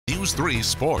News 3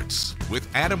 Sports with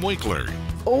Adam Winkler.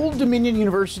 Old Dominion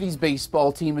University's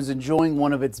baseball team is enjoying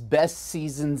one of its best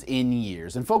seasons in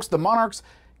years. And folks, the Monarchs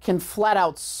can flat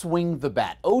out swing the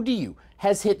bat. ODU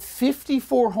has hit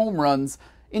 54 home runs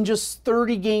in just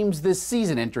 30 games this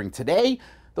season. Entering today,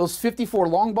 those 54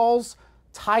 long balls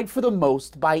tied for the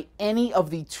most by any of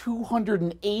the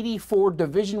 284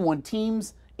 Division I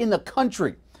teams in the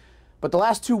country. But the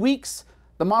last 2 weeks,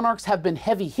 the Monarchs have been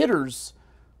heavy hitters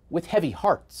with heavy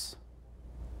hearts.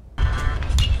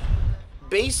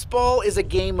 Baseball is a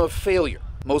game of failure.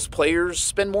 Most players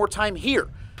spend more time here,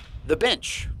 the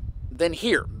bench, than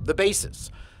here, the bases.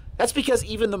 That's because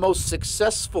even the most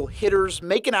successful hitters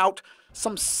make it out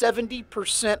some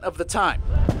 70% of the time.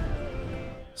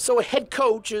 So a head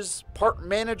coach is part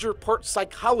manager, part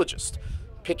psychologist,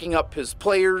 picking up his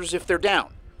players if they're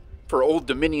down. For Old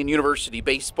Dominion University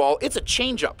baseball, it's a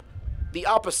changeup. The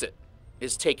opposite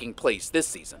is taking place this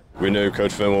season. We knew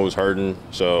Coach Finwood was hurting,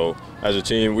 so as a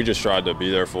team, we just tried to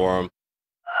be there for him.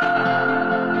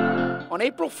 On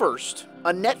April 1st,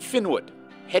 Annette Finwood,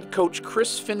 head coach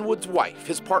Chris Finwood's wife,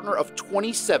 his partner of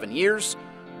 27 years,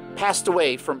 passed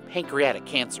away from pancreatic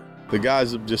cancer. The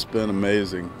guys have just been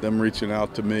amazing. Them reaching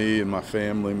out to me and my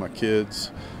family, my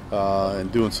kids,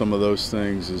 and doing some of those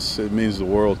things, it means the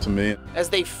world to me. As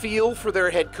they feel for their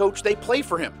head coach, they play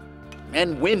for him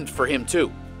and win for him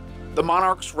too. The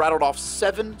Monarchs rattled off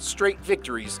 7 straight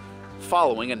victories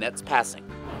following Annette's passing.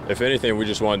 If anything, we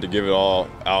just wanted to give it all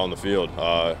out on the field.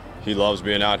 He loves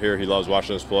being out here. He loves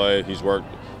watching us play. He's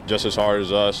worked just as hard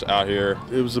as us out here.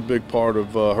 It was a big part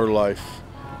of her life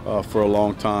for a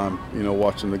long time, you know,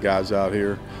 watching the guys out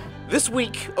here. This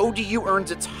week, ODU earns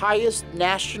its highest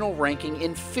national ranking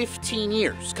in 15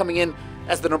 years, coming in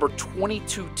as the number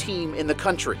 22 team in the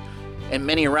country. And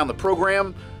many around the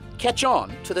program catch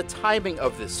on to the timing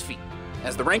of this feat,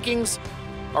 as the rankings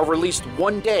are released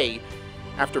one day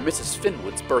after Mrs.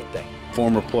 Finwood's birthday.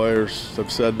 Former players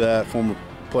have said that, former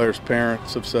players'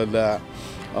 parents have said that,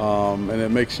 and it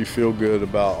makes you feel good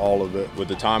about all of it. With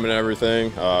the time and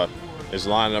everything, it's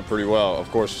lining up pretty well.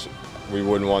 Of course, we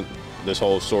wouldn't want this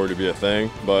whole story to be a thing,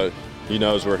 but he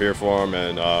knows we're here for him,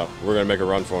 and we're going to make a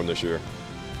run for him this year.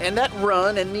 And that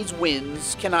run and these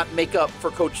wins cannot make up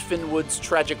for Coach Finwood's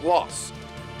tragic loss,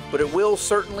 but it will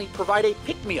certainly provide a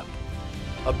pick-me-up,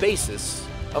 a basis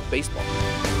of baseball.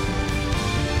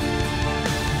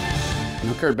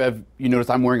 Now, Kurt, Bev, you notice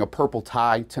I'm wearing a purple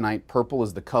tie tonight. Purple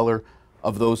is the color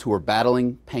of those who are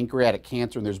battling pancreatic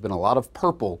cancer, and there's been a lot of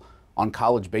purple on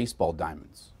college baseball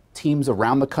diamonds. Teams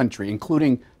around the country,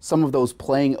 including some of those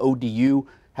playing ODU,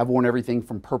 have worn everything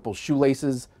from purple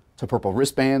shoelaces to purple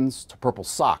wristbands to purple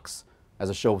socks as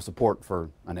a show of support for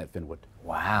Annette Finwood.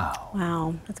 Wow.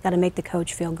 Wow, that's got to make the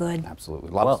coach feel good. Absolutely.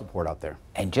 A lot of support out there.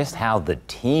 And just how the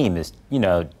team is, you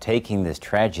know, taking this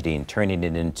tragedy and turning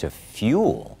it into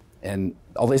fuel. And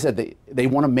all they said, they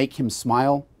want to make him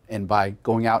smile, and by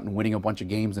going out and winning a bunch of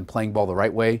games and playing ball the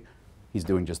right way, he's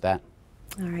doing just that.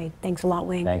 All right, thanks a lot,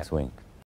 Wink. Thanks, Wink.